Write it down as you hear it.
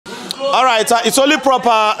All right, it's only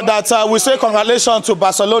proper that we say congratulations to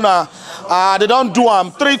Barcelona. They don't do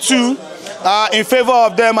 3-2 in favor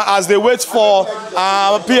of them as they wait for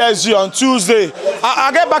PSG on Tuesday.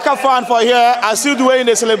 I get back a fan for here. I see the way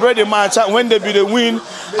they celebrate the match when they be the win.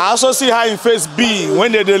 I also see how in face B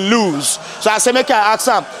when they lose. So I say, make I ask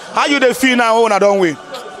them, how you they feel now when I don't win?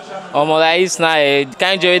 Like this now,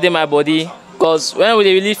 can't enjoy it in my body. Because when we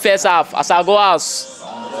really first half, as I go out,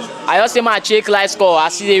 I just see my check live score. I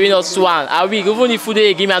see they win us 2-1. I weak. Even if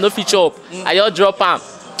they give me, I no feature up. I just drop them.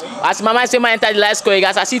 As my mind say my enter the live score,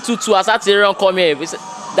 guys, I see 2-2. I start to run come here.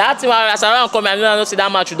 That time as I run come here, I don't see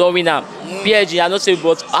that match you don't win now. PSG, I don't say,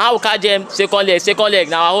 but how we catch them second leg.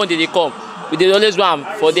 Now our own they come. We did always one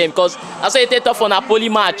for them because that's why it's tough for Napoli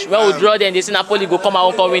match. When we draw them, they say Napoli go come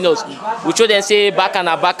out and win us. We show them say Baka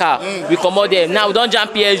na Baka. We come out them. Now we don't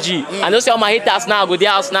jump PSG. I know say all my haters now go their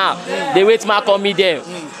house now. They wait mark on me them.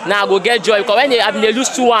 Now go get joy because when they lose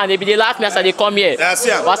 2-1, they laugh me as they come here.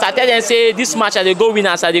 But I tell them say this match as they go win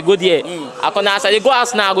as they go there. As they go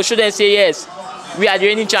house now, I go show them say yes. We are the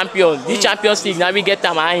reigning champion. This Champions League now we get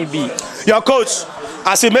them IB. Your coach.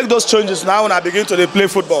 As he make those changes now when I begin to play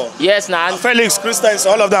football. Yes, now. Felix,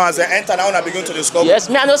 Christensen, all of them as they enter now when I begin to score. Yes,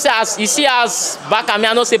 me I know say as you see as Baka, me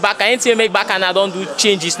I know say Baka. Anything make Baka and I don't do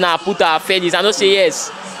changes now. Put our Felix. I know say yes.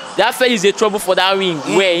 That Felix is trouble for that wing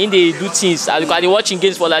where in they do things. Because they watching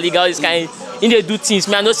games for La Liga, all this kind. In they do things.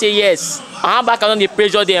 Me I know say yes. I'm back on the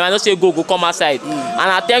pressure them. I know say go come outside. And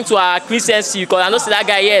I thank to our Christensen because I know say that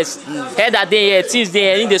guy yes. Head that day here, things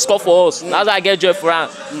there, in they score for us. That's why I get joy for him.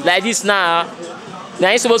 Like this now. Now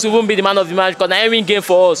he's supposed to even be the man of the match because now he win game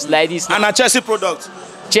for us like this. And a Chelsea product.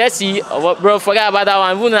 Chelsea, bro, forget about that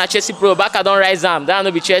one. Even a Chelsea pro, Baka don't rise them. That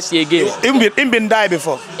will be Chelsea again. He been die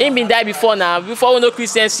before. He been die before now. Before we know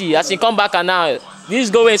Christensen, as he come back and now, this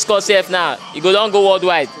go and score safe now. He go don't go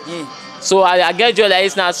worldwide. So I get joy like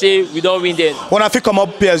this now. Say we don't win then. When I think come up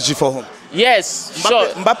PSG for him. Yes, Mbappé,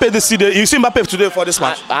 sure. Mbappé this day. You see Mbappé today for this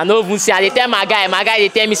match? I know even see. I tell my guy they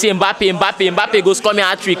tell me say Mbappé go score me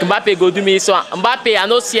a trick. Mbappé go do me so. Mbappé, I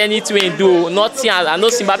don't see anything he do. Nothing. I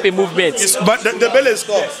don't see Mbappé movement. But Dembele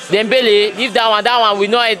score. Dembele, leave that one. We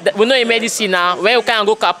know in medicine now. When you can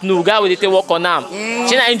go Camp Nou, guy will take work on him.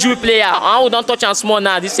 She's an injury player. I don't touch him small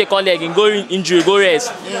now. This second leg, in go injury, go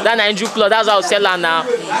rest. That an injury club. That's how I sell her now.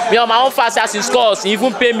 Me on my own fast as he scores. He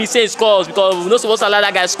even pay me say he scores because we not supposed to allow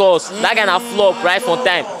that guy scores. That guy na flop right from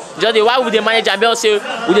time. Just the why would the manager be say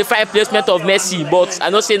with the find placement of Messi, but I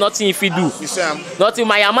don't say nothing if he do. Nothing.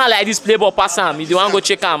 My Yama like this play ball pass him. If you want go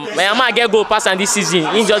check him, my Yama get goal pass him this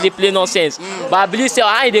season. He just they play nonsense. But I believe say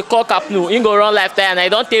how they call Camp Nou, he go run lifetime and I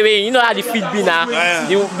don't tell you. You know how the field be now.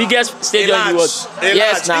 The biggest stadium in the world.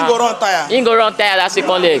 Yes, now. He go run tire. He go run tire that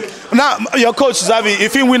second leg. Now your coach Xavi,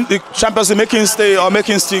 if he win the Champions League, make him stay or make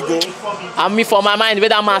him still go. And me for my mind,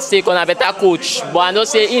 whether man stay on a better coach. But I don't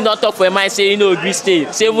say he not talk for him mind say he no agree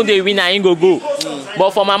stay. Say even they win and he go.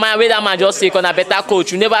 But for my mind, whether man just take on a better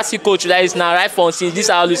coach. You never see coach like this now, right from since this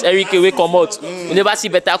Luis Enrique will come out. You never see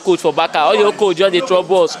better coach for Baka. All your coach just the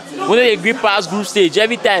trouble us. When they grip past group stage,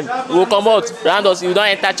 every time we will come out, round us, you don't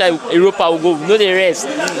enter Europa, we go. We know the rest.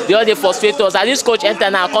 They all they frustrate us. As this coach enter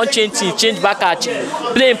now, can't change Baka,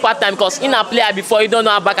 play in part time because in a player before you don't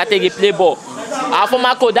know how Baka take a play ball. Our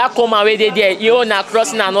former coach that come away there, he own a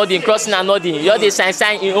crossing and nothing. You they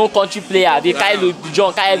sign in own country player. They carry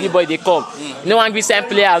John, carry everybody they come. No one be sign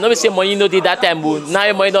player. No be say money no did that time, but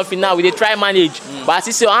now money don't fit now. We they try manage. But as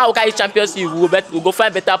you say, how we carry Champions League, we go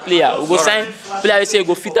find better player. We go sign player we say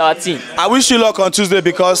go fit our team. I wish you luck on Tuesday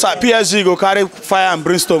because PSG go carry fire and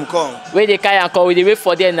brimstone come. Where they carry and come, we they wait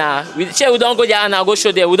for them now. We don't go there now, go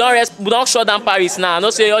show them. We don't shut down Paris now. No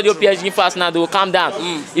say all your PSG fast now, they will calm down.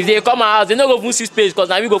 If they come out, they no go full space because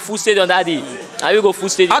now we go full stadium that day. Now we go full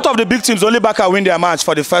stadium. Out of the big teams, only Baka win their match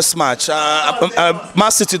for the first match.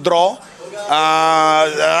 Man City draw.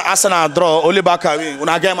 Arsenal draw, only Baka win. When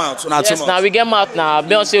I get out, yes, now we get out now.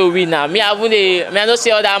 Beyond say we win now. Me I don't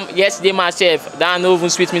say all that yesterday myself. That no even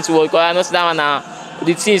sweet me to work. Because I know that one now.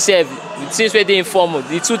 The team self, the teams where they inform,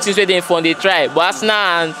 the two teams where they inform, they try. But Arsenal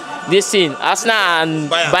and this thing, Arsenal and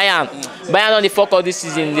Bayern on the fuck of this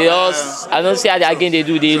season. They all, I don't see how they again they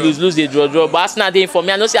do. They lose, they draw. But Arsenal they inform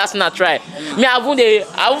me. I don't see Arsenal try. Me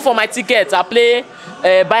I won for my ticket. I play.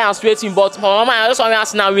 Bayern straight in, but for mama, I just want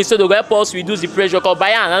Arsenal win so they go help us reduce the pressure. Cause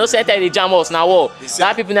Bayern, I don't say they jam us now. What?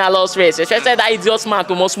 That people now lost stress. Especially that idiot man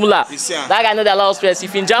Thomas Muller. That guy know they lost stress.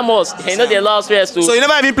 If he jam us, he know they lost stress too. So you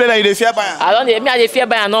never even play like you fear Bayern? I don't. Me I fear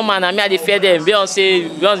Bayern no man. Me I fear them. Beyond say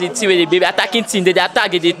beyond the team where they baby attacking team, they attack,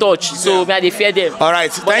 they touch. So me I fear them. All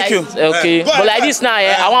right, thank you. Okay, but like this now,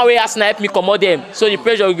 I want Arsenal help me commode them. So the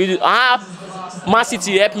pressure will give. Man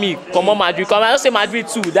City help me come on Madrid. Come I don't say Madrid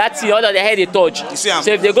too. That team all of their head they touch.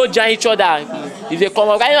 So if they go jam each other, if they come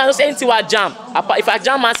up, I don't say anything what jam. If I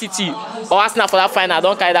jam Man City or Arsenal for that final, I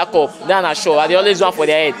don't carry that cup. Then I'm sure. They always want for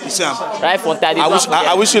their head. Right from that.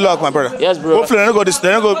 I wish you luck, my brother. Yes, bro. Hopefully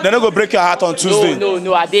they don't go break your heart on Tuesday.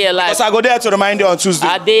 No, I dare live. Because I go there to remind you on Tuesday.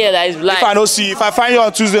 I dare that is live. If I don't see, if I find you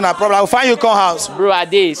on Tuesday, I probably will find you come house. Bro, I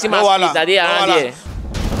dare. See my face, I dare around here.